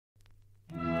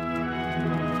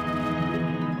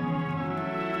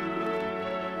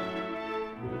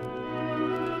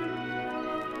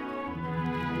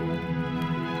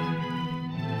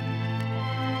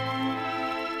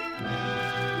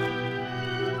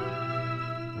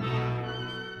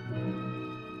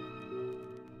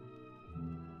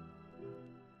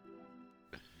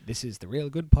This is the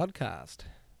ReelGood Podcast.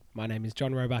 My name is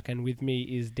John Roebuck, and with me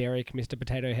is Derek, Mr.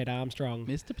 Potato Head Armstrong.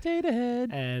 Mr. Potato Head.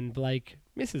 And Blake,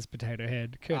 Mrs. Potato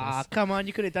Head Curtis. Ah, come on,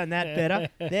 you could have done that better.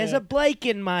 There's a Blake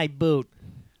in my boot.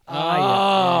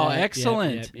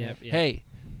 Excellent. Yep. Hey,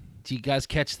 do you guys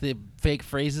catch the fake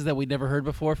phrases that we never heard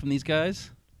before from these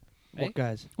guys? What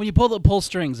guys? When you pull the pull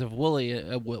strings of Wooly.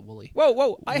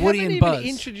 Whoa. I Woody haven't and even Buzz.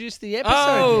 introduced the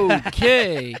episode.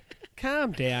 Okay.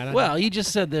 Calm down. Well, you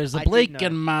just said there's a I did Blake know.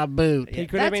 in my boot. He Yeah,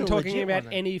 could have that's been a talking legit about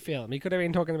one, any film. He could have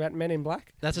been talking about Men in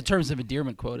Black. That's a terms of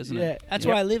endearment quote, isn't it? That's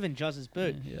Yep. why I live in Jozz's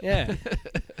boot. Yeah.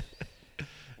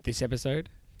 This episode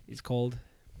is called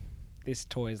This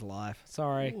Toy's Life.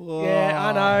 Sorry. Whoa. Yeah,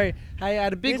 I know. Hey, I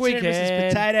had a big Mr. weekend. and Mrs.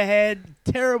 Potato Head.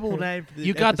 Terrible name for this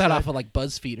You got that episode. off of like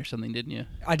BuzzFeed or something, didn't you?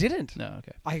 I didn't. No,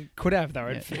 okay. I could have, though.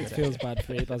 It feels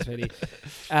BuzzFeedy.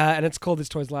 And it's called This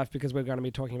Toy's Life because we're going to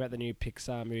be talking about the new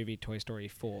Pixar movie, Toy Story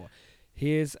 4.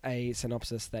 Here's a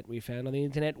synopsis that we found on the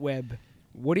internet web.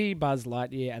 Woody, Buzz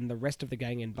Lightyear, and the rest of the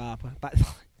gang embark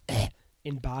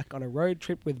on a road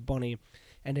trip with Bonnie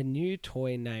and a new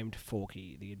toy named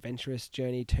Forky. The adventurous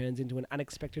journey turns into an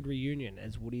unexpected reunion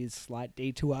as Woody's slight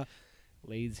detour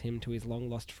leads him to his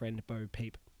long-lost friend Bo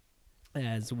Peep.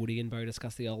 As Woody and Bo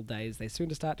discuss the old days, they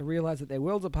soon start to realize that they're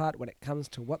worlds apart when it comes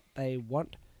to what they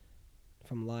want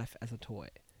from life as a toy.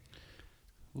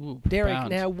 Ooh, Derek, profound.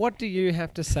 now what do you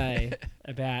have to say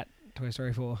about Toy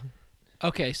Story 4?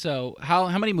 Okay, so how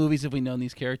many movies have we known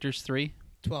these characters? 3?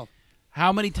 12.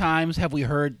 How many times have we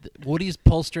heard Woody's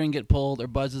pull string get pulled or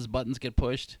Buzz's buttons get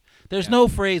pushed? There's no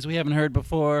phrase we haven't heard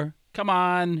before. Come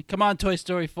on, Toy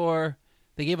Story 4.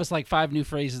 They gave us like 5 new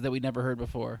phrases that we never heard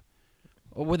before.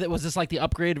 Or was this like the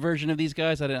upgraded version of these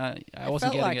guys? I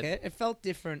wasn't felt getting like it. It felt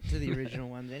different to the original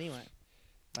ones anyway.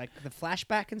 Like the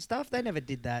flashback and stuff, they never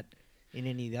did that in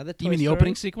any of the other Toy You mean the Stories.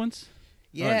 opening sequence?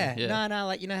 Yeah. Yeah. No,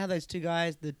 like you know how those two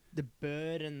guys, the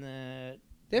bird and the...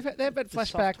 They've had The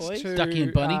soft flashbacks toys? to Ducky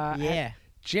and Bunny? yeah.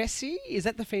 Jessie. Is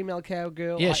that the female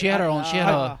cowgirl? Yeah, she had her own. She had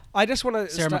a. I just want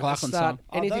to Sarah McLachlan start song.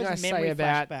 anything those I say memory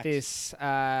about flashbacks. this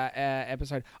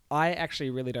episode. I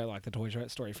actually really don't like the Toy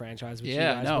Story franchise, which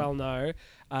Yeah, you guys no. well know,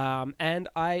 and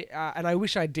I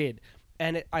wish I did.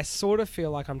 And I sort of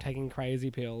feel like I'm taking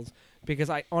crazy pills because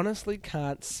I honestly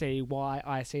can't see why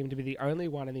I seem to be the only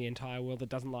one in the entire world that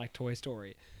doesn't like Toy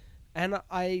Story, and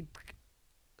I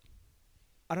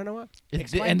don't know why.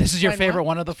 And this is your Explain favorite why.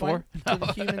 one of the Explain 4? to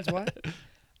the humans what?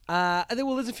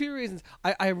 There's a few reasons.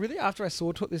 I really, after I saw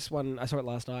it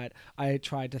last night, I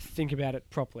tried to think about it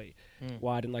properly,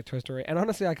 why I didn't like Toy Story. And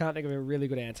honestly, I can't think of a really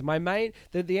good answer.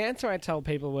 The answer I tell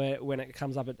people when it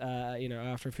comes up at,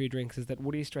 after a few drinks is that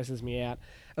Woody stresses me out.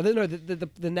 No,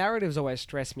 the narratives always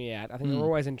stress me out. I think they're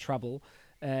always in trouble,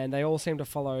 and they all seem to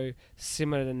follow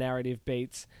similar narrative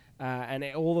beats. And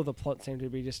all of the plots seem to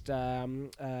be just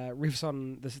riffs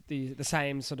on the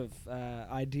same sort of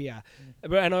idea.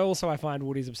 And I find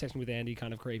Woody's obsession with Andy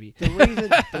kind of creepy.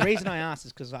 The reason I asked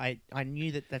is because I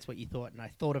knew that's what you thought, and I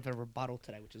thought of a rebuttal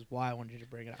today, which is why I wanted you to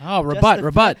bring it up. Oh,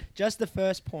 rebut. Just the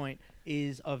first point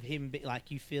is of him, like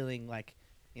you feeling like,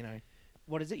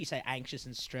 what is it? You say anxious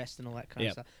and stressed and all that kind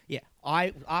of stuff. Yeah,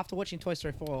 after watching Toy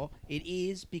Story 4, it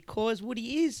is because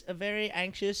Woody is a very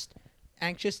anxious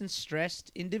and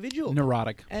stressed individual.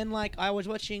 Neurotic. And like I was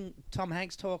watching Tom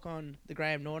Hanks talk on the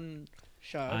Graham Norton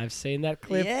show. I've seen that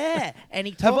clip. Yeah, and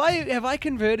he Have I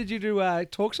converted you to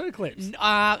talk show clips?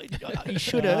 You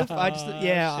should have. I just Shit.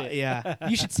 yeah.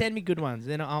 You should send me good ones.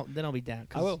 Then I'll be down.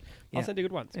 I will. Yeah. I'll send you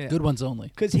good ones. Yeah. Good ones only.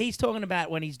 Because he's talking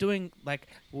about when he's doing like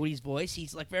Woody's voice,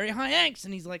 he's like very high angst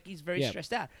and he's very Yeah.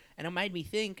 stressed out. And it made me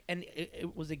think, and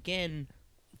it was again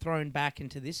thrown back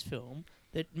into this film,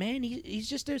 that man, he's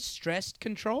just a stressed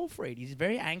control freak. He's a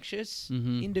very anxious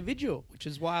individual, which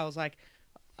is why I was like,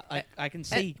 I can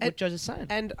see what Joe's is saying.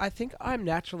 And I think I'm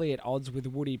naturally at odds with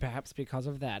Woody, perhaps because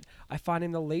of that. I find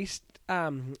him the least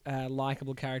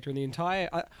likable character in the entire.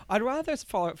 I'd rather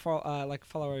follow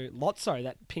Lotso,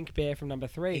 that pink bear from number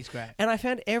 3. He's great. And I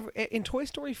found in Toy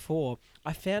Story 4,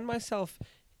 I found myself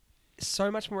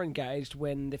so much more engaged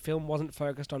when the film wasn't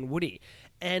focused on Woody,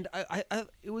 and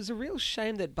it was a real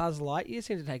shame that Buzz Lightyear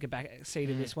seemed to take a back seat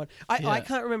in this one. I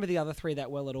can't remember the other 3 that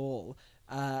well at all,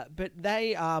 but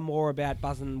they are more about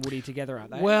Buzz and Woody together, aren't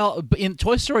they? Well, in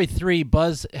Toy Story 3,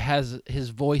 Buzz has his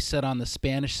voice set on the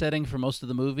Spanish setting for most of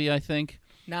the movie, I think.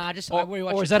 Nah, I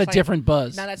rewatched Or is it that a 'cause different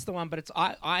Buzz? No, that's the one. But it's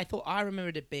I thought I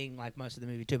remembered it being like most of the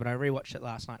movie too. But I rewatched it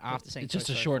last night after seeing. It's just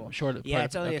Toy a Story short 4. Yeah, part.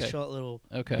 it's only Okay. a short little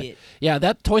bit. Yeah,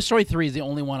 that Toy Story 3 is the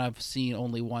only one I've seen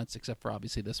only once, except for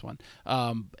obviously this one.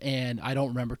 And I don't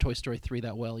remember Toy Story 3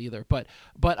 that well either. But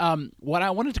what I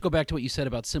wanted to go back to what you said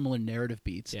about similar narrative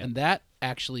beats, and that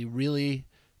actually really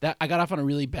that I got off on a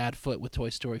really bad foot with Toy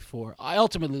Story 4. I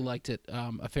ultimately liked it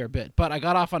a fair bit, but I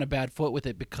got off on a bad foot with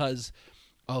it because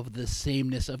of the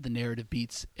sameness of the narrative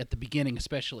beats at the beginning,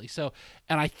 especially. So,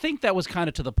 and I think that was kind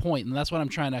of to the point, and that's what I'm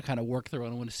trying to kind of work through,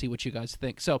 and I want to see what you guys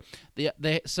think. So,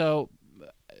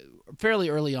 fairly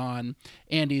early on,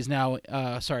 Woody's now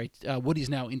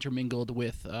intermingled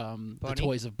with the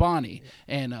toys of Bonnie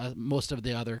and most of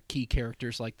the other key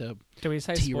characters like the Do we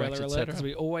say T-Rex, spoiler alert? Because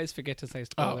we always forget to say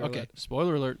spoiler alert.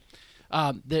 Spoiler alert.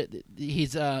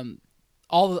 He's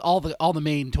all the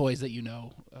main toys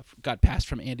that got passed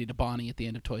from Andy to Bonnie at the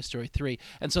end of Toy Story 3.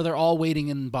 And so they're all waiting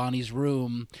in Bonnie's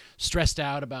room, stressed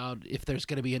out about if there's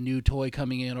going to be a new toy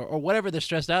coming in or whatever they're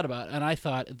stressed out about. And I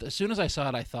thought, as soon as I saw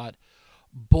it, I thought,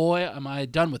 boy, am I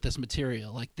done with this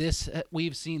material. Like this,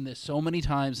 we've seen this so many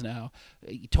times now.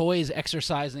 Toys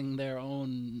exercising their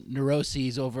own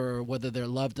neuroses over whether they're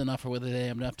loved enough or whether they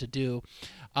have enough to do.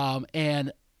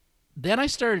 And then I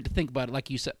started to think about it. Like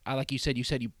you said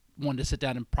you wanted to sit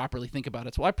down and properly think about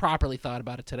it. So I properly thought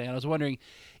about it today. And I was wondering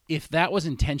if that was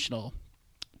intentional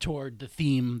toward the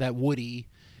theme that Woody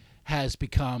has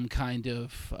become kind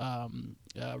of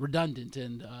redundant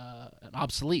and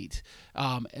obsolete,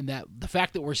 and that the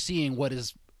fact that we're seeing what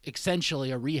is essentially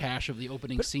a rehash of the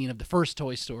opening scene of the first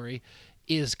Toy Story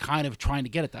is kind of trying to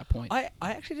get at that point. I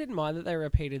actually didn't mind that they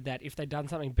repeated that if they'd done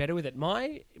something better with it.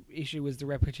 My issue was the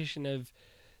repetition of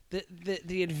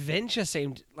the adventure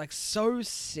seemed like so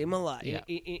similar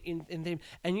in theme.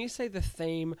 And you say the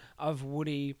theme of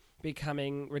Woody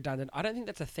becoming redundant. I don't think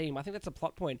that's a theme. I think that's a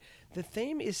plot point. The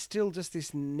theme is still just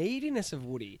this neediness of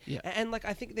Woody. Yeah. And like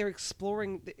I think they're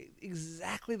exploring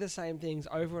exactly the same things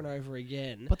over and over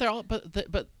again. But they're all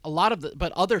but a lot of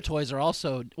but other toys are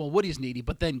also, well, Woody's needy,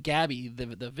 but then Gabby,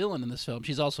 the villain in this film,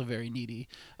 she's also very needy.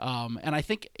 And I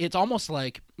think it's almost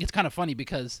like it's kind of funny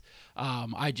because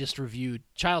I just reviewed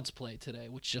Child's Play today,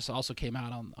 which just also came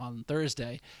out on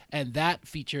Thursday, and that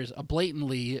features a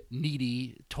blatantly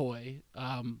needy toy,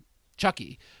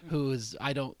 Chucky, who has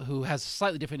a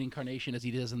slightly different incarnation as he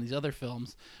does in these other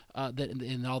films, that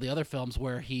in all the other films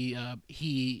where he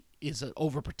is an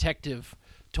overprotective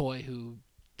toy who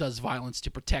does violence to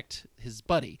protect his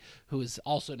buddy, who is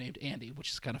also named Andy,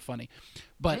 which is kind of funny,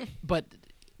 but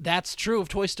that's true of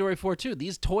Toy Story 4 too.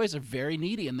 These toys are very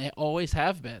needy, and they always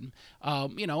have been.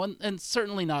 And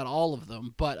certainly not all of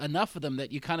them, but enough of them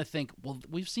that you kind of think, well,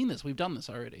 we've seen this, we've done this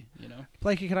already.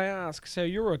 Blakey, can I ask? So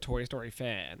you're a Toy Story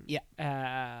fan. Yeah.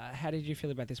 How did you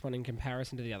feel about this one in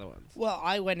comparison to the other ones? Well,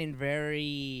 I went in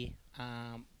very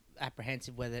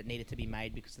apprehensive whether it needed to be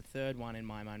made because the third one, in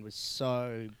my mind, was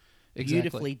so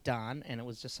beautifully done, and it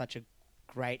was just such a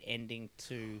great ending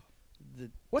to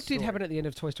the What story. did happen at the end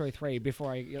of Toy Story 3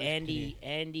 before I...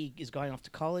 Andy is going off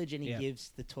to college, and he Yeah. gives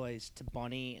the toys to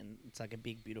Bonnie, and it's like a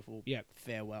big, beautiful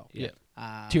farewell. Yeah.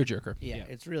 Tearjerker. Yeah,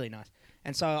 it's really nice.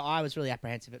 And so I was really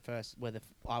apprehensive at first whether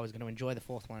I was going to enjoy the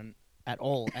fourth one at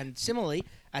all. And similarly,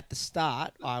 at the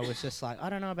start, I was just like,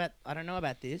 I don't know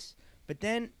about this. But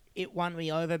then it won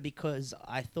me over because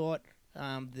I thought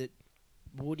that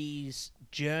Woody's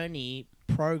journey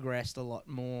progressed a lot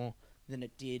more than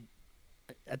it did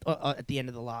at the end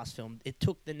of the last film. It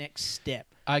took the next step.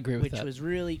 I agree with which that. was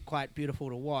really quite beautiful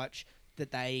to watch,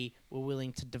 that they were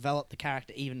willing to develop the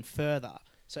character even further.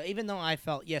 So even though I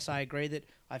felt, yes, I agree that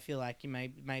I feel like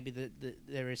maybe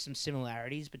there is some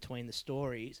similarities between the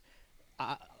stories,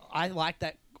 I like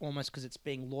that almost because it's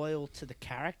being loyal to the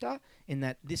character in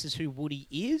that this is who Woody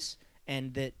is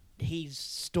and that his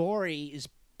story is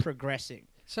progressing.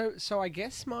 So I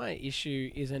guess my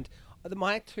issue isn't...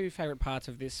 My two favourite parts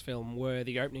of this film were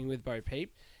the opening with Bo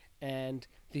Peep and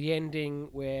the ending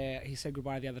where he said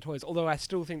goodbye to the other toys, although I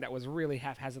still think that was really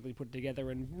haphazardly put together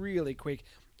and really quick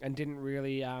and didn't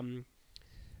really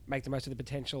make the most of the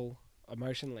potential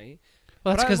emotionally.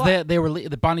 Well, that's because they were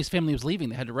the Bonnie's family was leaving.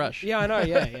 They had to rush. Yeah, I know.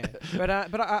 Yeah.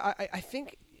 But I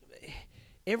think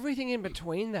everything in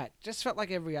between that just felt like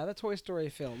every other Toy Story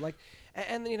film. Like,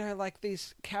 and like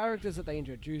these characters that they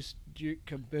introduced, Duke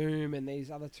Kaboom and these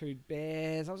other two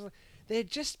bears. I was like, they're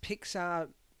just Pixar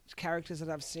characters that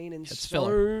I've seen in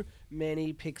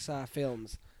many Pixar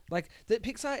films. Like the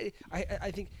Pixar,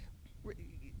 I think,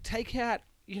 take out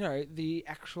the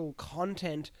actual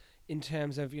content in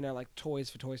terms of like toys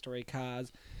for Toy Story,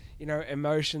 cars,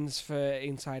 emotions for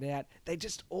Inside Out. They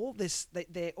just all this.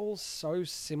 They're all so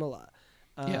similar.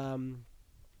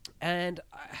 And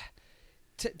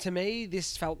to me,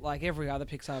 this felt like every other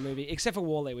Pixar movie, except for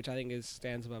WALL-E, which I think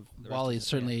stands above. WALL-E is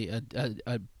certainly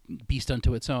a beast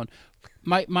unto its own.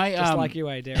 My just like you,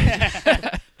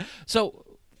 Darren. So,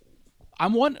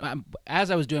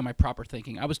 as I was doing my proper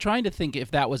thinking, I was trying to think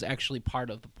if that was actually part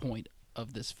of the point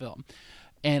of this film.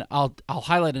 And I'll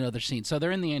highlight another scene. So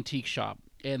they're in the antique shop,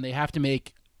 and they have to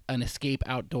make an escape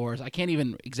outdoors. I can't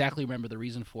even exactly remember the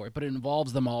reason for it, but it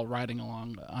involves them all riding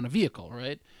along on a vehicle,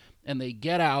 right? And they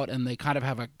get out, and they kind of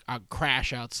have a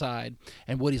crash outside,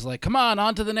 and Woody's like, come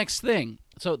on to the next thing.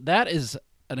 So that is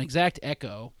an exact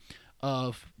echo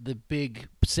of the big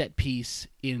set piece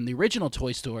in the original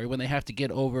Toy Story when they have to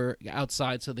get over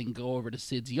outside so they can go over to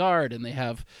Sid's yard, and they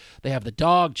have the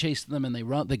dog chase them, and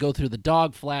they go through the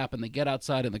dog flap, and they get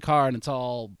outside in the car, and it's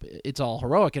all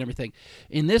heroic and everything.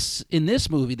 In this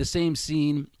movie, the same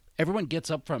scene, everyone gets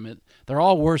up from it. They're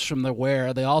all worse from the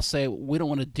wear. They all say, we don't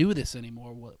want to do this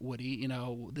anymore, Woody.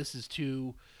 This is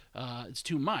too it's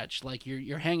too much. Like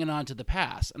you're hanging on to the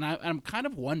past. And I'm kind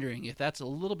of wondering if that's a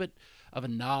little bit of a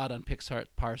nod on Pixar's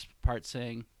part,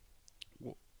 saying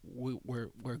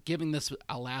we're giving this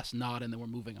a last nod and then we're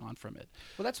moving on from it.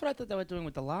 Well, that's what I thought they were doing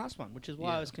with the last one, which is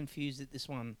why I was confused that this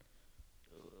one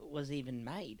was even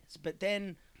made. But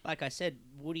then, like I said,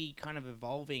 Woody kind of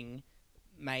evolving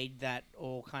made that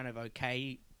all kind of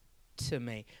okay to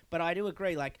me. But I do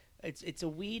agree, like it's a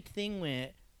weird thing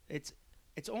where it's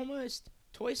almost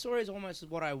Toy Story is almost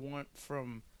what I want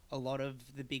from a lot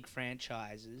of the big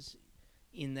franchises,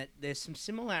 in that there's some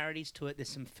similarities to it, there's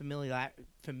some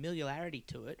familiarity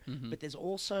to it, but there's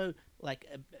also like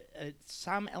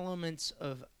some elements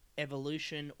of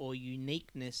evolution or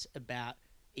uniqueness about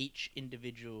each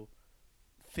individual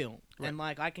film. Right. And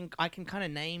like I can kind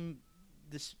of name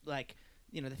this, like,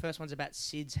 the first one's about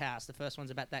Sid's house, the first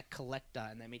one's about that collector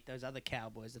and they meet those other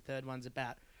cowboys, the third one's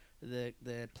about the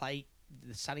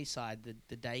Sunnyside,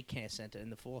 the daycare center, and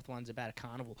the fourth one's about a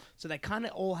carnival. So they kind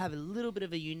of all have a little bit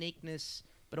of a uniqueness,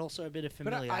 but also a bit of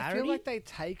familiarity. But I feel like they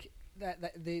take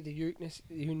the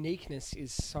uniqueness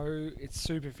is it's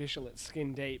superficial, it's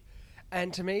skin deep.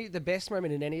 And to me, the best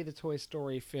moment in any of the Toy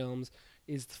Story films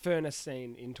is the furnace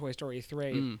scene in Toy Story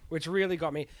 3, which really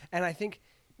got me. And I think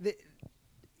the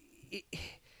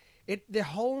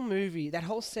whole movie, that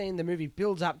whole scene, the movie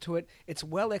builds up to it. It's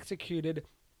well executed.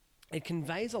 It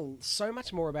conveys so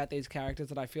much more about these characters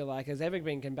that I feel like has ever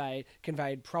been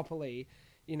conveyed properly,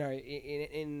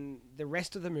 in the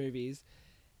rest of the movies.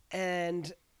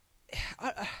 And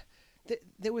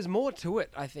there was more to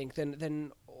it, I think,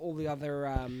 than all the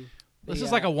other. This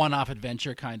is like a one-off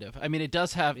adventure, kind of. I mean, it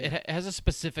does have it has a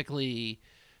specifically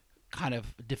kind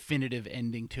of definitive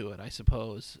ending to it, I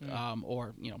suppose.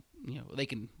 Or they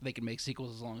can make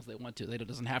sequels as long as they want to. It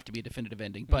doesn't have to be a definitive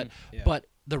ending, but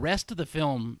the rest of the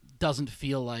film doesn't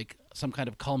feel like some kind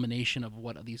of culmination of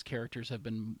what these characters have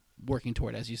been working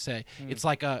toward. As you say, it's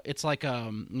like a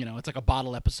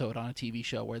bottle episode on a TV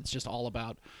show where it's just all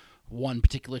about one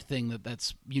particular thing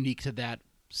that's unique to that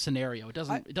scenario.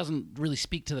 It doesn't really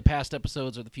speak to the past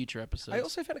episodes or the future episodes. I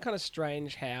also found it kind of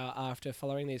strange how, after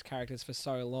following these characters for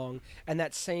so long, and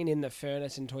that scene in the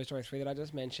furnace in Toy Story 3 that I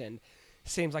just mentioned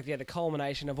seems like the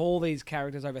culmination of all these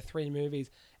characters over 3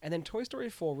 movies, and then Toy Story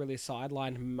 4 really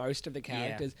sidelined most of the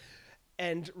characters,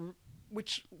 and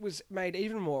which was made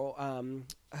even more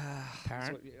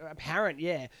apparent,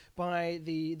 by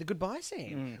the goodbye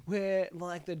scene, where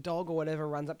like the dog or whatever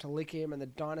runs up to lick him, and the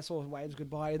dinosaur waves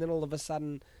goodbye, and then all of a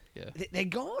sudden they're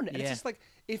gone. And it's just like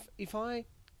if I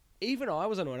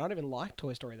was annoyed. I don't even like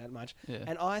Toy Story that much,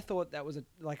 and I thought that was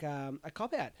a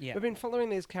cop out. Yeah. We've been following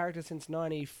these characters since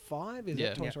 '95. Is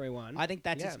it Toy Story 1? I think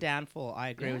that's its downfall. I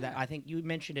agree with that. I think you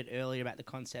mentioned it earlier about the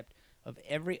concept of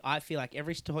I feel like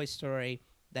every Toy Story,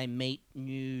 they meet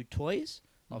new toys.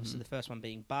 Obviously, the first one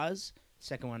being Buzz,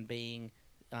 second one being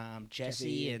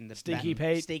Jesse and the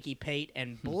Stinky Pete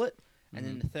and Bullet, and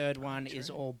then the third one is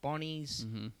all Bonnie's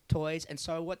toys. And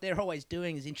so what they're always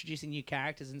doing is introducing new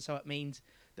characters, and so it means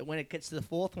that when it gets to the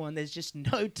fourth one, there's just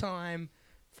no time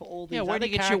for all these other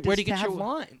characters to have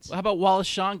lines. How about Wallace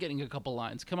Shawn getting a couple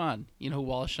lines? Come on, you know who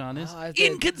Wallace Shawn is?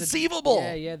 Inconceivable!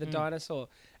 The dinosaur.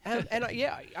 And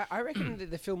I reckon that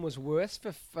the film was worse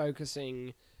for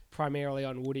focusing primarily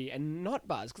on Woody and not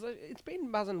Buzz, because it's been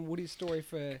Buzz and Woody's story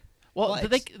for... Well,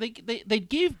 they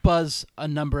gave Buzz a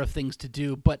number of things to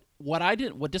do, but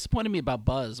what disappointed me about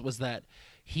Buzz was that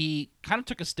he kind of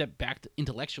took a step back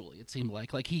intellectually. It seemed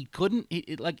like he couldn't.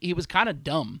 He was kind of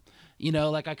dumb,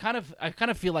 Like I kind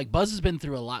of feel like Buzz has been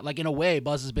through a lot. Like in a way,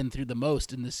 Buzz has been through the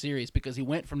most in this series, because he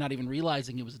went from not even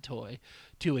realizing it was a toy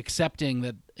to accepting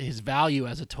that his value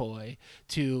as a toy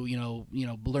to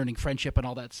learning friendship and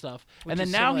all that stuff. Which and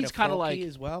then now he's kind of like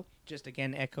as well. Just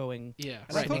again echoing. Yeah,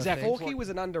 right. Exactly. Forky was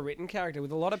an underwritten character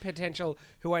with a lot of potential.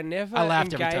 Who I never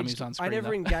laughed engaged. every time he was on screen. I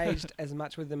never engaged as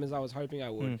much with him as I was hoping I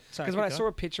would. Because when I saw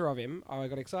a picture of him, I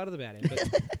got excited about him.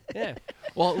 But, yeah.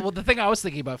 Well, the thing I was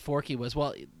thinking about Forky was,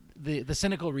 the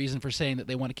cynical reason for saying that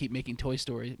they want to keep making Toy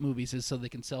Story movies is so they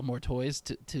can sell more toys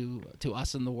to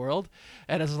us in the world.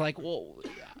 And it's like, well,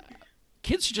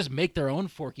 kids should just make their own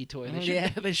Forky toy.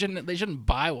 They shouldn't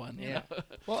buy one. You know?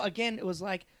 Well, again, it was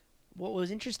like what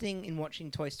was interesting in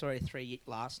watching Toy Story 3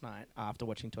 last night after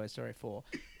watching Toy Story 4,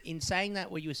 in saying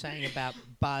that what you were saying about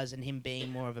Buzz and him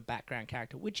being more of a background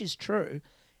character, which is true.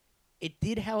 It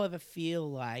did, however, feel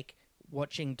like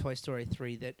watching Toy Story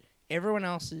 3 that everyone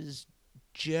else's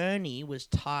journey was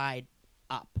tied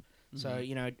up. Mm-hmm. So,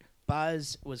 you know,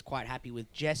 Buzz was quite happy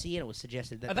with Jessie, and it was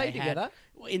suggested that are they together?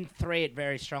 In 3, it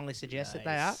very strongly suggests that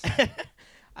they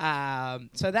are.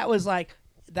 So that was like,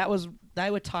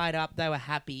 they were tied up, they were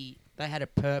happy, they had a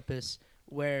purpose,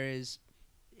 whereas,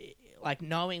 like,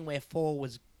 knowing where 4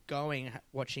 was going,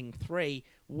 watching 3,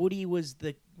 Woody was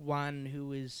the one who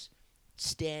was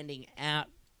standing out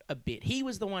a bit. He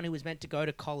was the one who was meant to go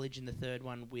to college in the 3rd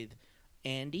one with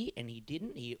Andy, and he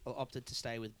didn't. He opted to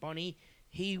stay with Bonnie.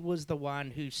 He was the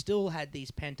one who still had these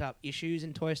pent-up issues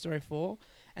in Toy Story 4,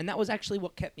 and that was actually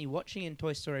what kept me watching in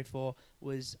Toy Story 4,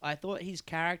 was I thought his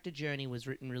character journey was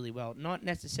written really well. Not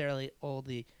necessarily all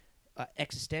the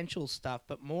existential stuff,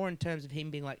 but more in terms of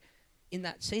him being like, in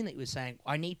that scene that he was saying,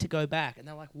 I need to go back. And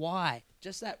they're like, why?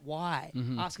 Just that why.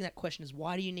 Mm-hmm. Asking that question is,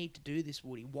 why do you need to do this,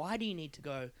 Woody? Why do you need to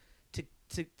go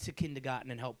to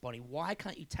kindergarten and help Bonnie? Why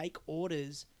can't you take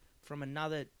orders from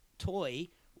another toy?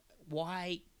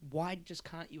 Why just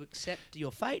can't you accept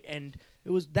your fate? And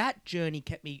it was that journey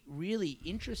kept me really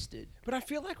interested. But I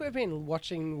feel like we've been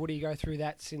watching Woody go through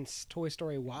that since Toy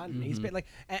Story 1. Mm-hmm. He's been like,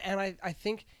 and I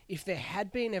think if there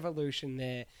had been evolution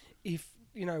there, if,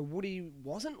 you know, Woody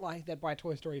wasn't like that by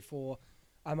Toy Story 4,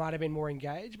 I might have been more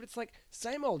engaged. But it's like,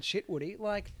 same old shit, Woody.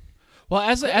 Like, well,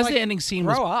 as the ending scene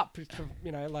grow up,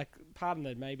 you know, like, pardon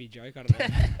the maybe joke, I don't know.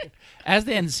 As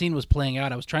the end scene was playing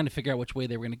out, I was trying to figure out which way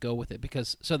they were going to go with it,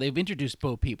 because so they've introduced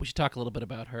Bo Peep. We should talk a little bit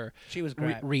about her. She was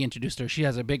great. Reintroduced her. She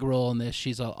has a big role in this.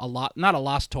 She's not a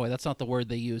lost toy. That's not the word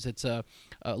they use. It's a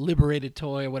liberated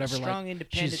toy or whatever. Strong,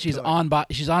 independent. She's toy.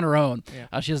 She's on her own.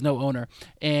 Yeah. She has no owner,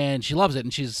 and she loves it,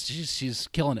 and she's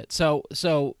killing it. So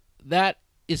that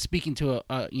is speaking to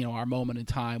our moment in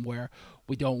time where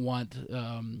we don't want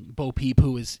Bo Peep,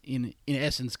 who is in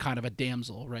essence kind of a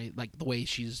damsel, right? Like the way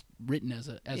she's written as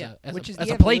a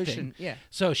plaything. Yeah.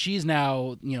 So she's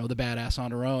now, the badass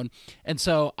on her own. And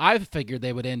so I figured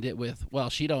they would end it with, well,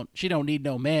 she don't need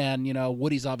no man.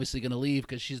 Woody's obviously going to leave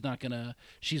because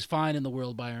she's fine in the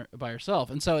world by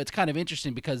herself. And so it's kind of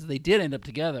interesting because they did end up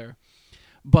together.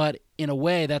 But in a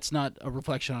way, that's not a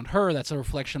reflection on her. That's a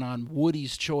reflection on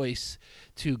Woody's choice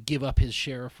to give up his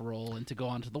sheriff role and to go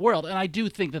on to the world. And I do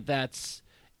think that that's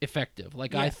effective.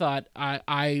 Like, yeah. I thought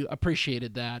I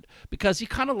appreciated that because he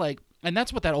kind of like, and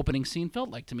that's what that opening scene felt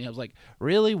like to me. I was like,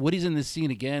 really? Woody's in this scene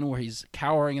again where he's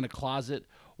cowering in a closet,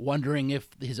 wondering if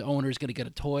his owner's going to get a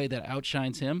toy that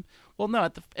outshines him. Well, no,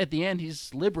 at the end,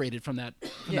 he's liberated from that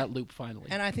loop finally.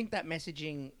 And I think that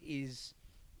messaging is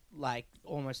like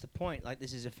almost the point. Like,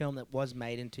 this is a film that was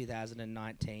made in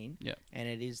 2019, and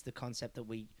it is the concept that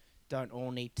we don't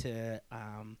all need to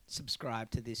subscribe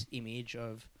to this image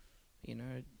of,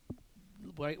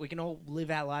 we can all live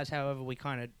our lives however we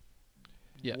kind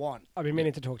of want. I've been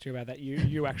meaning to talk to you about that.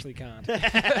 You actually can't.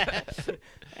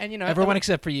 And everyone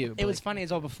except for you. It was funny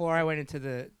as well. Before I went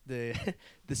into the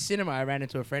cinema, I ran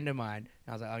into a friend of mine. And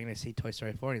I was like, I'm going to see Toy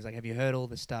Story 4. And he's like, have you heard all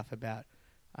the stuff about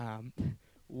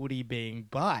Woody being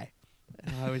bi?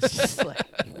 And I was just like,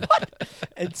 what?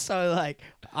 And so like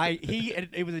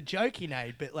it was a joke he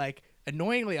made, but like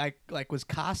annoyingly I was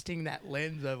casting that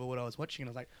lens over what I was watching, and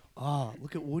I was like, oh,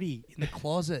 look at Woody in the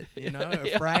closet,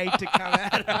 afraid to come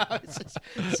out.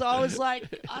 So I was like,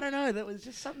 I don't know, that was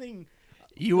just something.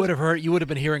 You would have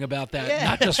been hearing about that,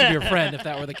 not just from your friend, if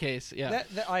that were the case. Yeah.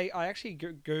 I actually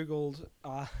Googled.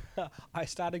 I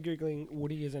started Googling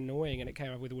Woody is annoying, and it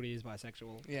came up with Woody is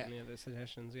bisexual. Yeah. The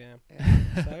suggestions. Yeah.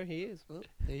 So he is. Well,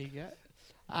 there you go.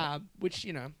 Which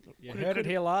you heard it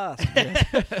here last.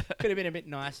 Could have been a bit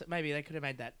nicer. Maybe they could have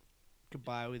made that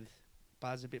goodbye with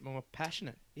Buzz a bit more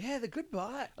passionate. Yeah, the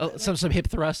goodbye. Oh, some hip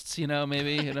thrusts,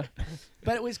 maybe.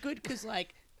 But it was good because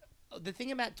like the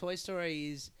thing about Toy Story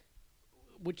is,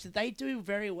 which they do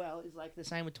very well, is like the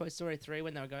same with Toy Story 3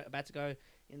 when they were about to go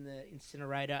in the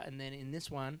incinerator, and then in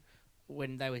this one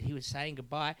when he was saying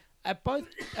goodbye. At both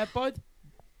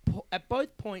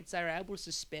points, they were able to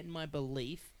suspend my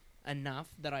belief enough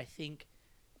that I think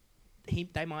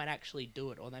they might actually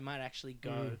do it, or they might actually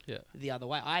go the other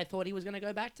way. I thought he was going to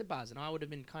go back to Buzz, and I would have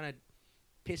been kind of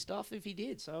pissed off if he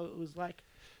did. So it was like,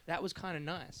 that was kind of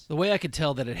nice. The way I could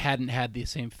tell that it hadn't had the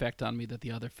same effect on me that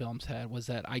the other films had was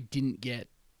that I didn't get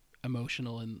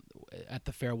emotional at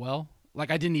the farewell. Like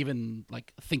I didn't even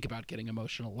like think about getting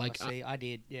emotional. Like I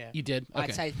did. Yeah, you did. Okay.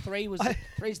 I'd say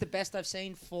three's the best I've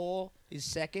seen. 4 is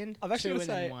second. I've actually 2 got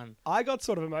to and then say, 1. I got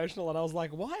sort of emotional, and I was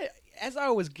like, why? As I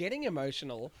was getting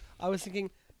emotional, I was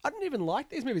thinking, I don't even like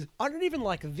these movies. I don't even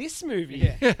like this movie,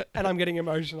 and I'm getting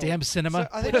emotional. Damn cinema.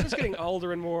 So I think I'm just getting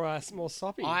older and more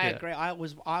soppy. I agree.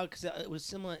 Because it was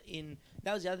similar in.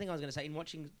 That was the other thing I was going to say in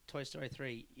watching Toy Story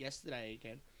 3 yesterday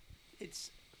again.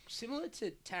 It's similar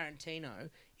to Tarantino.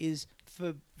 Is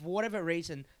for whatever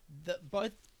reason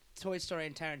both Toy Story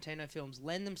and Tarantino films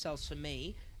lend themselves for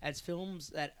me as films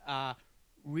that are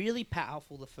really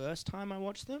powerful the first time I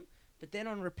watch them, but then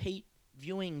on repeat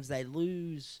viewings they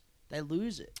lose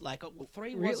it. Like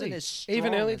 3 wasn't as strong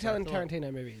even early as I thought.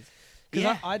 Tarantino movies.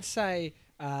 Because I'd say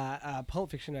Pulp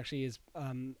Fiction actually is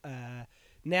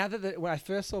now that when I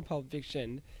first saw Pulp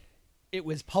Fiction, it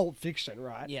was Pulp Fiction,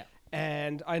 right? Yeah.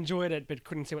 And I enjoyed it, but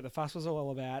couldn't see what the fuss was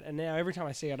all about. And now every time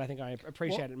I see it, I think I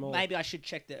appreciate it more. Maybe I should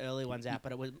check the early ones out,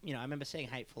 but it was, I remember seeing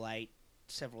Hateful Eight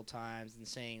several times and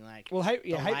seeing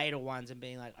the later ones and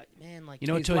being like, man, like you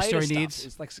know what Toy Story needs?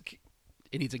 It's like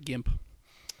it needs a gimp.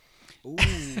 Ooh,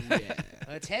 yeah.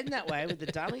 Well, it's heading that way with the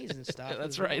dummies and stuff.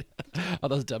 That's right. Oh,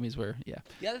 those dummies were,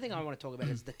 The other thing I want to talk about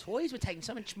is the toys were taking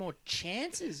so much more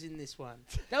chances in this one.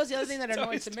 That was the other thing that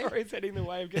annoyed to me. Toy Story's heading the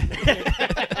way of getting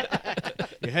the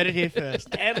You heard it here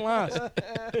first and last.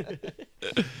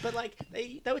 But like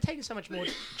they were taking so much more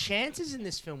chances in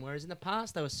this film, whereas in the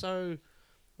past they were so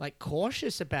like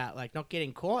cautious about like not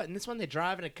getting caught. And this one they're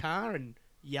driving a car and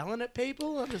yelling at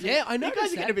people. I know. You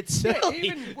guys are getting a bit silly.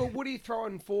 Even Woody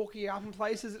throwing Forky up in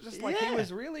places, it's just like he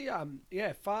was really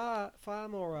far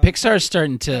more. Pixar's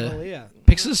starting to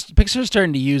Pixar's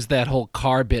starting to use that whole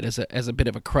car bit as a bit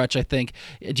of a crutch. I think.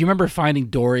 Do you remember Finding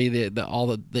Dory? All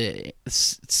the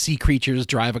sea creatures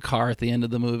drive a car at the end of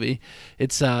the movie.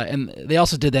 It's and they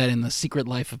also did that in The Secret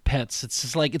Life of Pets. It's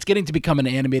just like it's getting to become an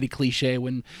animated cliche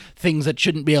when things that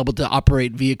shouldn't be able to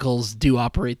operate vehicles do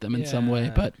operate them in some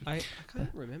way. But I can't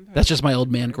remember. That's just my old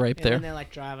man gripe there. And they're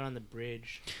like driving on the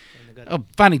bridge.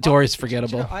 Finding Dory is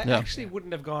forgettable. You know, I actually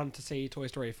wouldn't have gone to see Toy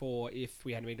Story 4 if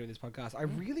we hadn't been doing this podcast. I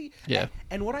really... Yeah.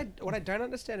 And what I don't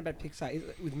understand about Pixar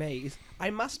is I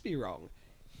must be wrong.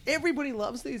 Everybody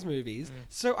loves these movies,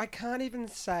 so I can't even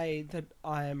say that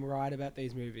I am right about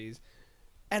these movies.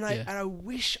 And I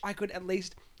wish I could at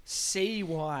least see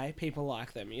why people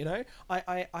like them, you know?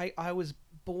 I was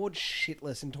bored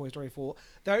shitless in Toy Story 4.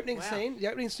 The opening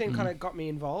scene kind of got me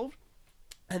involved.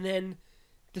 And then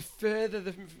the further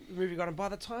the movie got, and by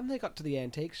the time they got to the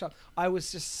antique shop, I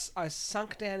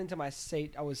sunk down into my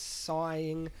seat. I was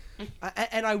sighing,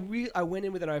 and I went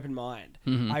in with an open mind.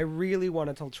 I really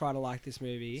wanted to try to like this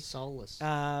movie. Soulless.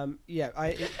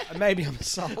 Maybe I'm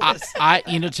soulless.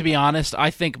 To be honest, I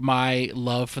think my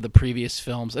love for the previous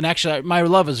films, and actually my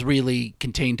love is really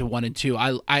contained to 1 and 2.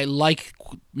 I like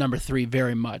number 3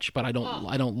 very much, but I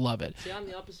don't love it. See, I'm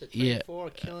the opposite. 3 and 4 are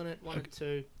killing it. 1 and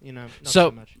 2, not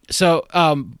so much.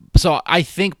 So I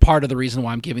think part of the reason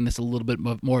why I'm giving this a little bit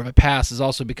more of a pass is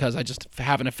also because I just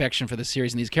have an affection for the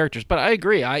series and these characters. But I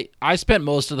agree. I spent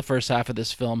most of the first half of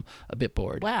this film a bit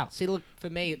bored. Wow. See, look, for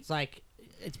me, it's like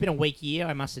it's been a weak year,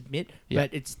 I must admit,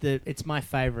 but it's my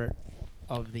favorite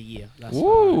of the year.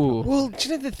 Ooh. Well, do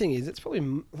you know the thing is, it's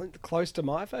probably close to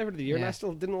my favorite of the year, and I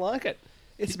still didn't like it.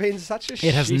 It's been such a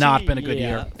It has not been a good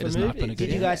year. It has not been a good Did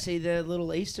year. you guys see the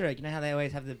little Easter egg? You know how they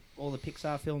always have all the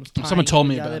Pixar films? Someone told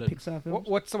me about it. Pixar films?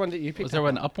 What's the one that you picked? Was there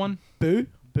an up one? Boo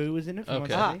was in it.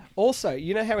 Okay. Also,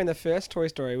 you know how in the first Toy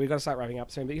Story, we've got to start wrapping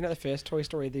up soon, but you know the first Toy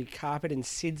Story, the carpet in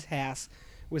Sid's house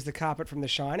was the carpet from The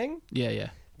Shining? Yeah.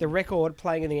 The record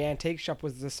playing in the antique shop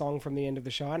was the song from the end of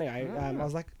The Shining. I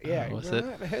was like, was it?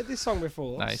 I heard this song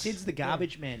before. Nice. Sid's the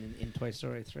garbage man in Toy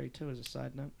Story 3 too, as a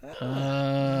side note.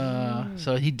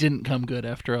 So he didn't come good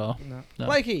after all. No.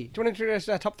 Blakey, do you want to introduce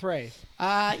our top 3? You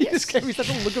Yes. just gave me such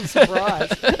a look of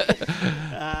surprise.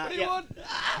 What do you want?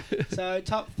 So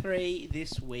top 3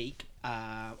 this week,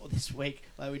 like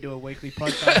we do a weekly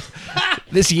podcast,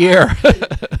 This year.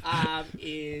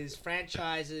 is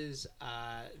franchises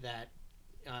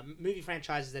movie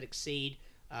franchises that exceed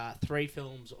 3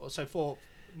 films, or so 4,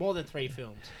 more than 3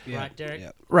 films. Yeah. Right, Derek?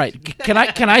 Yeah. Right. Can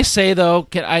I say though?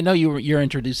 I know you're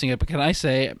introducing it, but can I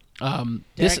say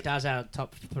Derek does our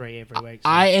top 3 every week. So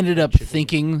I ended up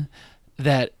thinking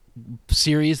that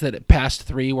series that past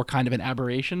 3 were kind of an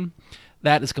aberration.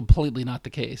 That is completely not the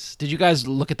case. Did you guys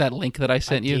look at that link that I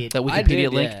sent you? did. That Wikipedia I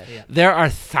did, link? yeah. There are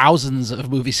thousands of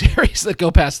movie series that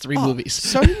go past 3 movies.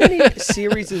 So many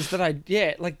series that I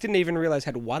didn't even realize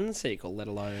had one sequel, let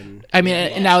alone. I mean,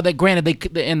 and now that granted,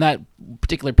 they in that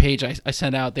particular page I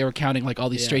sent out, they were counting like all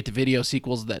these straight to video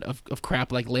sequels that of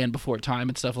crap like Land Before Time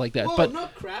and stuff like that. Oh, but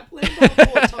not crap. Land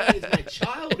Before Time is my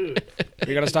childhood.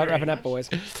 We got to start wrapping up, boys.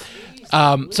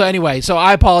 so anyway, so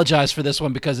I apologize for this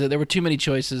one because there were too many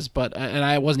choices, but and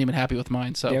I wasn't even happy with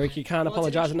mine. So Derek, you can't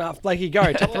apologize enough. Blakey,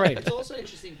 go top 3. It's also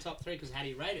interesting top 3 because how do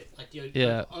you rate it? Like the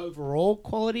Yeah. overall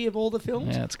quality of all the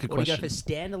films. Yeah, that's a good or do you question. go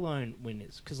for standalone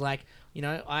winners? Because I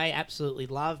absolutely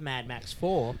love Mad Max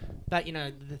 4, but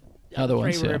the Other three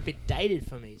ones, were yeah. a bit dated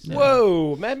for me. So.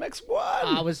 Whoa, Mad Max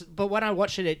 1. But when I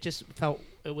watched it, it just felt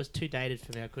it was too dated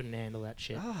for me. I couldn't handle that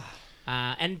shit.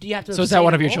 And do you have to? So is that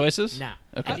one of your choices? No.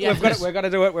 Okay. We've got to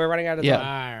do it. We're running out of Yeah.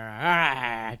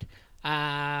 time. All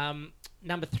right.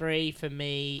 Number 3 for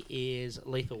me is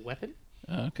Lethal Weapon.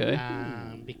 Okay.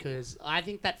 Because I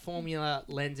think that formula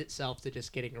lends itself to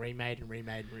just getting remade and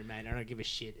remade and remade. I don't give a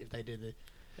shit if they do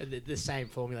the same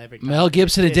formula every time. Mel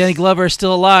Gibson and Yes. Danny Glover are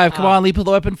still alive. Come on, Lethal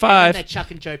Weapon And 5. they're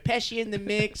chucking Joe Pesci in the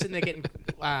mix, and they're getting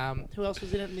who else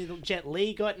was in it? Jet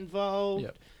Li got involved.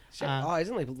 Yep.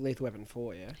 Isn't Lethal Weapon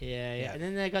 4, yeah? Yeah. And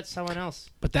then they got someone else.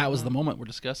 But that was the moment we're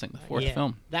discussing, the fourth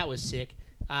film. That was sick.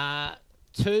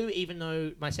 2, even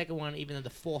though my second one, even though the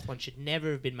fourth one should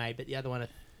never have been made, but the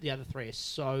other 3 are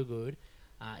so good.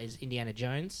 Is Indiana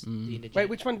Jones. The Indiana Wait,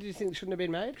 which one did you think shouldn't have been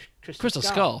made? Crystal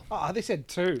Skull. Oh, they said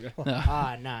 2. No.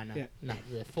 No, Yeah. no,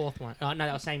 the fourth one. Oh no,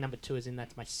 I was saying number 2 is in.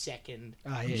 That's my second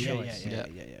choice.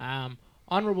 Yeah.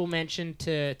 Honorable mention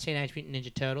to Teenage Mutant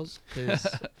Ninja Turtles because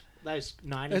those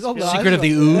 90s There's all films Secret of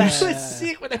the Ooze. was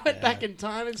sick when they went back in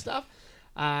time and stuff.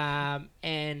 And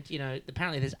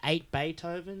apparently there's 8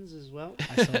 Beethovens as well.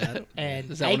 I saw that. And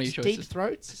Is that one of 8 your Deep choices?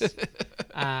 Throats.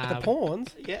 The Pawns.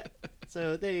 Yeah.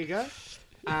 So there you go.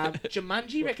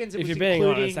 Jumanji reckons it If was you're being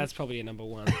including... honest, that's probably your number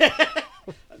 1.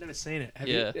 I've never seen it. Have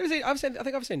Yeah. You ever seen, I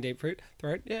think I've seen Deep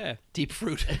Throat. Yeah. Deep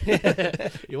Fruit. you?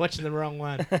 You're watching the wrong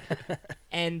one.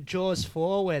 And Jaws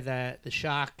 4, where the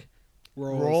shark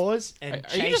roars and Are you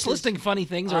just chases- listing funny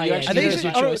things, or are Oh, you yeah. actually Are giving these- us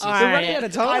your oh, choices? We're running out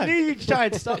of time. I knew you'd try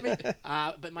and stop me.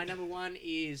 But my number 1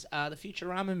 is the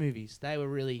Futurama movies. They were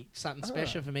really something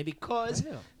special for me because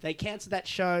Wow. they cancelled that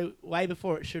show way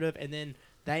before it should have, and then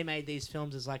they made these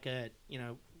films as like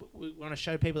we want to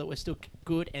show people that we're still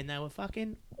good, and they were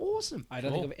fucking awesome. I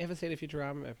don't think I've ever seen a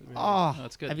Futurama episode. Oh,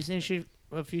 that's good. Have you seen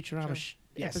a Futurama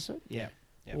Yes. episode? Yeah.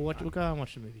 We'll go and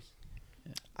watch the movies.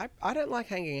 I don't like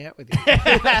hanging out with you.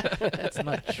 That's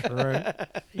not true.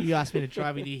 You asked me to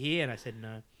drive with you here, and I said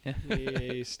no.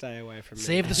 You stay away from me.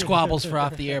 Save the squabbles for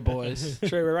off the air, boys.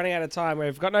 True, we're running out of time.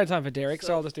 We've got no time for Derek,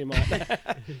 so I'll just do mine.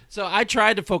 So I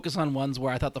tried to focus on ones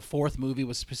where I thought the fourth movie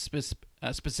was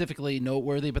specifically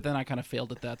noteworthy, but then I kind of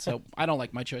failed at that. So I don't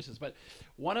like my choices. But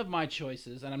one of my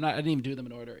choices, and I didn't even do them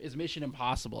in order, is Mission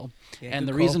Impossible. And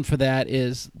the reason for that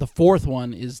is the fourth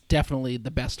one is definitely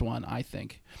the best one, I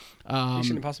think.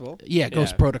 Mission Impossible? Yeah,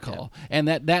 Ghost Protocol. And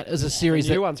that is a series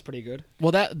The new one's pretty good.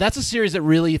 Well, that's a series that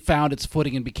really found its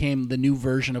footing and became the new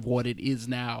version of what it is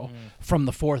now from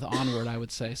the fourth onward, I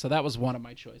would say. So that was one of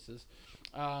my choices.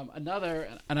 Another,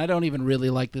 and I don't even really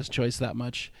like this choice that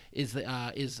much, is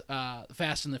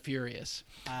Fast and the Furious.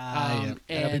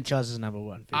 And Jaws is number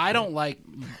 1. I don't like.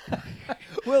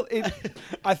 Well,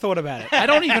 I thought about it. I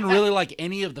don't even really like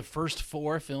any of the first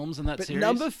 4 films in that But series.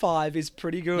 number 5 is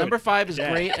pretty good. Number 5 is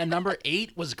great, and number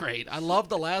 8 was great. I loved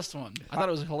the last one. I thought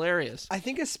it was hilarious. I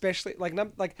think especially like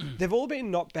they've all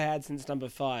been not bad since number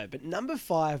 5, but number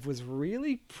 5 was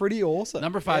really pretty awesome.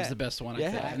 Number 5 is the best one, I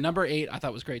Yeah. think. And number 8 I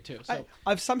thought was great too. So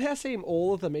I've somehow seen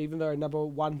all of them, even though number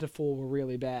 1 to 4 were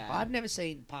really bad. I've never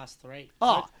seen past 3.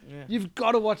 Oh, Yeah. you've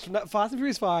got to watch Fast and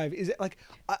Furious 5. Is it like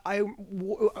I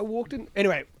walked in?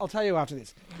 Anyway, I'll tell you after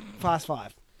this. Fast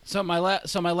 5. So my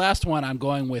last one, I'm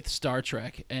going with Star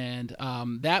Trek, and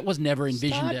that was never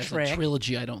envisioned Star as Trek? a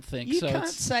trilogy. I don't think. You so can't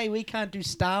it's- say we can't do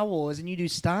Star Wars and you do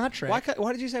Star Trek.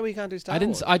 Why did you say we can't do Star I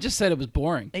didn't. Wars? I just said it was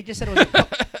boring. He just said it was.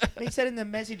 He said in the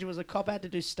message it was a cop out to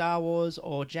do Star Wars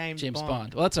or James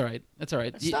Bond. Well, that's all right. That's all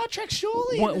right. Star Trek,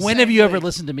 surely. in the When same have you ever league.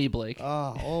 listened to me, Blake?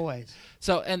 Oh, always.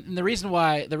 So, and the reason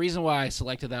why I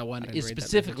selected that one didn't is read that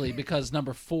specifically because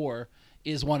number 4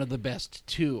 is one of the best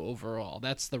too overall.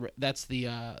 That's the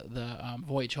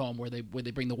Voyage Home where they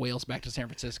bring the whales back to San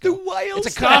Francisco. The whales.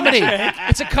 It's a comedy.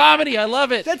 It's a comedy. I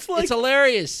love it. That's like- it's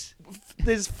hilarious.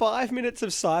 There's 5 minutes of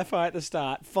sci-fi at the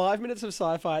start, 5 minutes of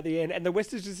sci-fi at the end, and the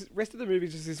rest of the movie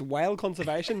is just this whale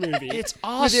conservation movie. It's where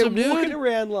awesome, they're walking dude.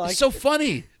 around like It's so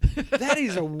funny. that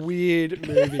is a weird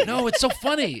movie. No, it's so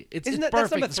funny. It's Isn't it's that-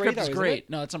 that's perfect. number the three, script though, is isn't great. it?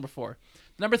 No, it's number 4.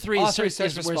 Number 3 Oh, is, sorry, is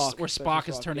Search for where, Spock. where Search Spock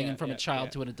for is Spock. turning Yeah, in from yeah, a child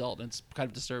yeah. to an adult, and it's kind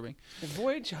of disturbing. The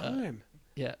Voyage Home.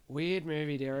 Yeah. Weird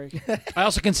movie, Derek. I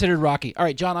also considered Rocky. All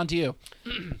right, John, on to you.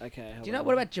 Okay. Do you know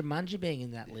what about Jumanji being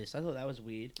in that list? I thought that was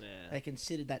weird. Yeah. They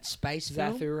considered that space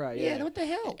film. Zathura? Yeah. Yeah, what the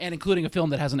hell? And including a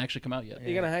film that hasn't actually come out yet.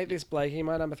 You're gonna hate this, Blakey.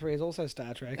 My number 3 is also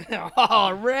Star Trek.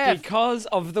 Oh, ref. Because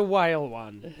of the whale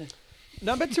one.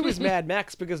 Number 2 is Mad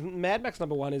Max, because Mad Max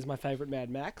number 1 is my favourite Mad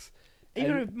Max.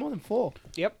 Even And- more than 4.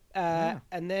 Yep. Yeah.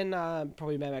 And then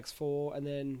probably Mad Max 4, and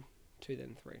then 2,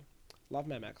 then 3. Love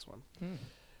Mad Max 1.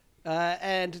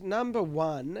 And number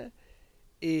 1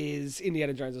 is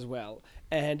Indiana Jones as well.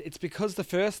 And it's because the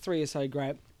first 3 are so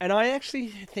great. And I actually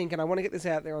think, and I want to get this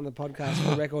out there on the podcast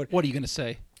for the record, What are you going to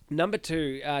say? number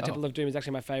 2, Temple of Doom, is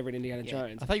actually my favourite Indiana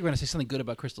Jones. I thought you were going to say something good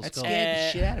about Crystal That Skull. scared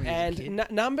the shit out of me as a And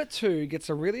kid. number 2 gets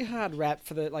a really hard rap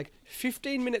for the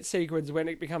 15-minute sequence when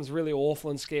it becomes really awful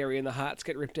and scary and the hearts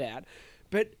get ripped out.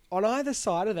 But on either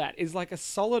side of that is like a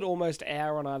solid almost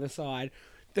hour on either side.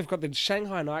 They've got the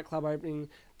Shanghai nightclub opening,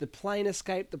 the plane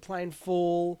escape, the plane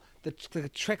fall, the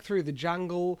trek through the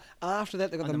jungle. After that,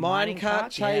 they've got On the the mining mining cart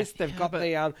cart, chase. yeah. They've got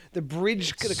the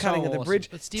bridge, the It's cutting so of the awesome. bridge.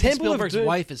 But Steven Temple of Spielberg's Doom-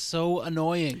 wife is so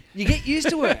annoying. You get used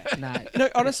to her. No, No,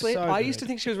 honestly, it's so I used to good.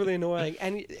 think she was really annoying.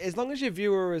 And as long as your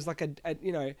viewer is like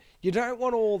you don't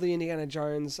want all the Indiana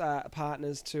Jones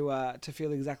partners to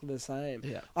feel exactly the same.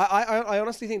 Yeah. I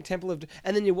honestly think Temple of,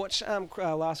 and then you watch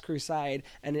Last Crusade,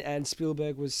 and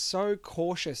Spielberg was so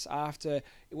cautious after,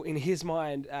 in his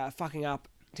mind, fucking up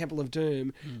Temple of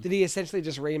Doom, that he essentially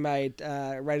just remade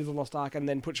Raiders of the Lost Ark and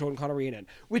then put Sean Connery in it,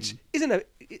 which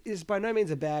is by no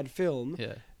means a bad film.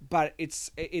 Yeah. But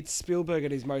it's Spielberg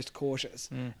at his most cautious.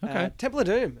 Okay. Temple of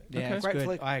Doom. Yeah, it's great good.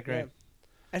 flick. I agree.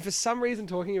 And for some reason,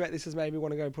 talking about this has made me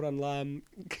want to go put on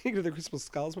King of the Crystal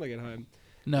Skulls when I get home.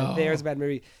 No. There is a bad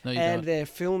movie. No, you And don't. they're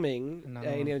filming Another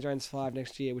one. Indiana Jones 5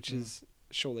 next year, which is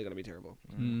surely going to be terrible.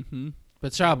 Mm-hmm.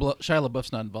 But Shia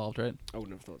LaBeouf's not involved, right? I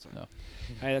wouldn't have thought so. No.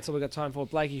 Hey, that's all we've got time for.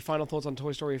 Blakey, final thoughts on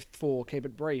Toy Story 4. Keep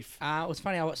it brief. It was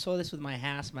funny. I saw this with my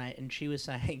housemate, and she was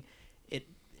saying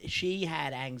she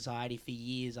had anxiety for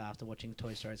years after watching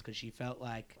Toy Stories because she felt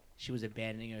like she was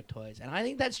abandoning her toys, and I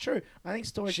think that's true. I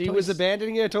think She was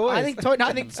abandoning her toys. I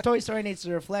think Toy Story needs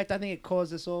to reflect. I think it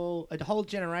caused us all a whole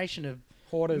generation of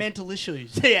Hoarders. mental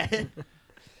issues. Yeah.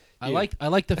 I like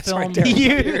the film. Derek.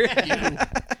 You.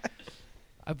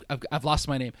 I've lost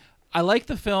my name. I like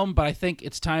the film, but I think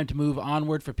it's time to move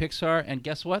onward for Pixar. And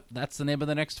guess what? That's the name of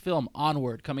the next film,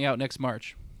 Onward, coming out next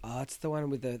March. Oh, it's the one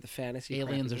with the fantasy crap,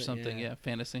 Aliens or isn't it? something, yeah,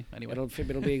 fantasy. Anyway,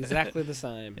 It'll be exactly the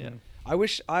same. Yeah.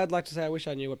 I'd like to say I wish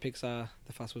I knew what Pixar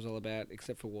the fuss was all about,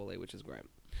 except for WALL-E, which is great.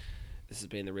 This has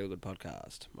been the Real Good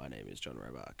Podcast. My name is John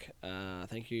Roebuck.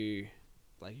 Thank you,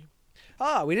 Blakey.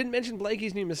 We didn't mention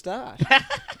Blakey's new moustache.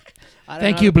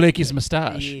 thank you, Blakey's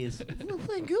moustache. He is. Well,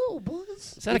 thank you,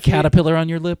 boys. Is that a caterpillar on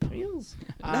your lip? Reels.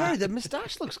 No, the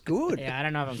moustache looks good. Yeah, I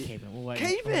don't know if I'm keeping it. We'll wait.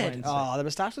 Keep We'll wait it. and see. Oh, the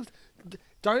moustache looks.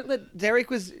 Don't let Derek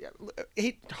was.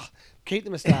 Keep the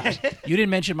moustache. You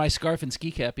didn't mention my scarf and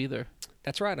ski cap either.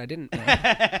 That's right, I didn't.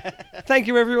 Thank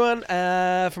you, everyone.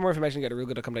 For more information, go to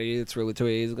realgood.com.au. It's real with 2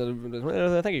 E's.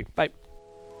 Thank you. Bye.